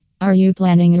Are you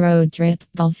planning a road trip,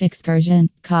 golf excursion,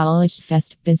 college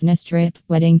fest, business trip,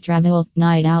 wedding travel,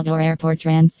 night out or airport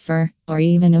transfer, or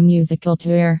even a musical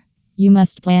tour? You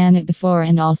must plan it before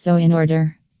and also in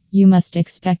order. You must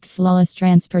expect flawless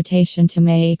transportation to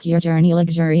make your journey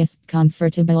luxurious,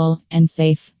 comfortable, and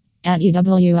safe. At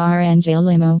EWRNJ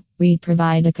Limo, we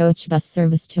provide a coach bus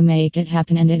service to make it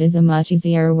happen, and it is a much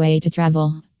easier way to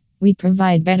travel. We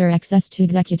provide better access to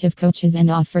executive coaches and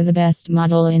offer the best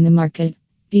model in the market.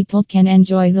 People can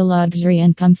enjoy the luxury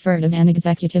and comfort of an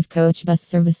executive coach bus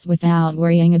service without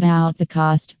worrying about the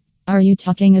cost. Are you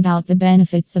talking about the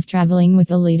benefits of traveling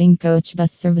with a leading coach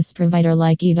bus service provider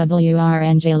like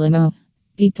EWRNJ Limo?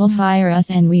 People hire us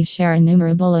and we share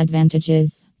innumerable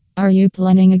advantages. Are you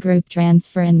planning a group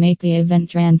transfer and make the event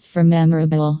transfer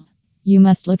memorable? You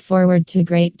must look forward to a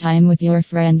great time with your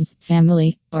friends,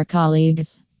 family, or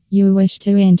colleagues. You wish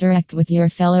to interact with your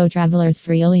fellow travelers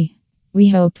freely. We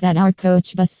hope that our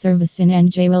coach bus service in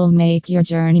NJ will make your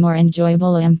journey more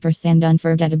enjoyable and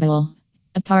unforgettable.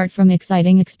 Apart from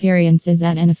exciting experiences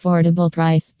at an affordable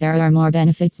price, there are more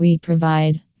benefits we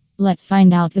provide. Let's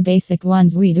find out the basic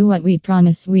ones. We do what we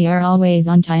promise. We are always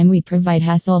on time. We provide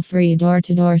hassle-free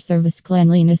door-to-door service.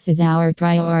 Cleanliness is our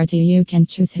priority. You can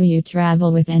choose who you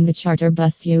travel with and the charter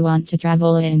bus you want to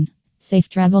travel in. Safe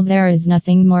travel. There is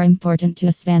nothing more important to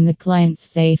us than the client's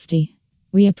safety.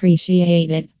 We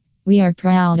appreciate it. We are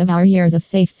proud of our years of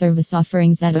safe service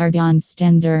offerings that are beyond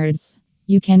standards.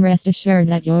 You can rest assured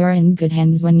that you're in good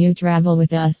hands when you travel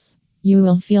with us. You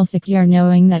will feel secure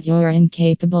knowing that you're in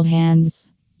capable hands.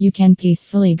 You can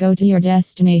peacefully go to your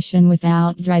destination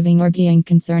without driving or being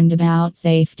concerned about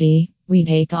safety. We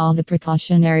take all the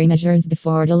precautionary measures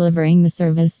before delivering the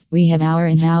service. We have our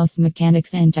in-house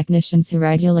mechanics and technicians who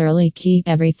regularly keep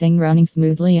everything running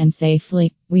smoothly and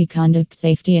safely. We conduct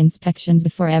safety inspections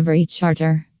before every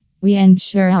charter. We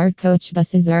ensure our coach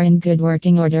buses are in good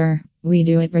working order. We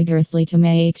do it rigorously to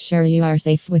make sure you are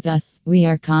safe with us. We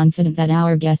are confident that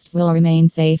our guests will remain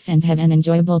safe and have an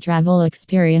enjoyable travel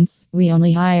experience. We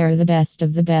only hire the best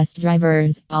of the best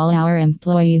drivers. All our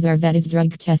employees are vetted,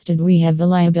 drug tested. We have a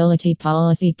liability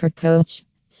policy per coach,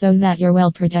 so that you're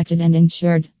well protected and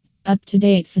insured.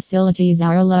 Up-to-date facilities.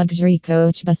 Our luxury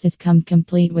coach buses come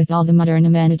complete with all the modern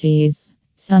amenities.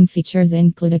 Some features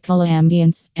include a cool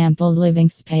ambience, ample living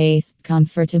space,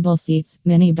 comfortable seats,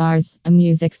 mini bars, a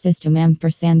music system,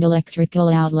 and electrical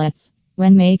outlets.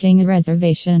 When making a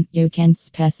reservation, you can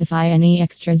specify any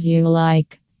extras you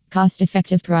like.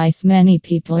 Cost-effective price. Many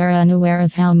people are unaware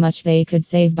of how much they could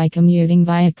save by commuting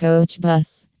via coach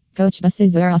bus. Coach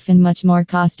buses are often much more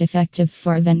cost-effective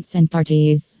for events and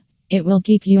parties. It will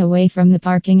keep you away from the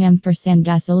parking and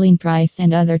gasoline price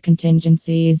and other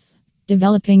contingencies.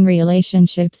 Developing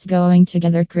relationships. Going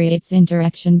together creates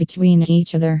interaction between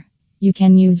each other. You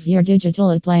can use your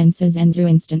digital appliances and do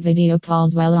instant video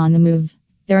calls while on the move.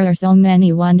 There are so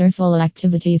many wonderful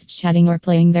activities, chatting or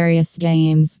playing various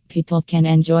games, people can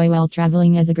enjoy while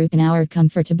traveling as a group in our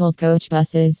comfortable coach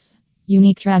buses.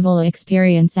 Unique travel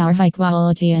experience. Our high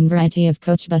quality and variety of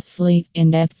coach bus fleet,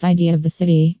 in-depth idea of the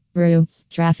city, routes,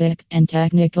 traffic, and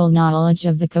technical knowledge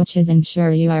of the coaches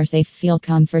ensure you are safe, feel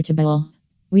comfortable.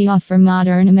 We offer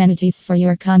modern amenities for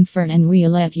your comfort, and we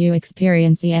let you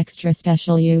experience the extra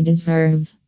special you deserve.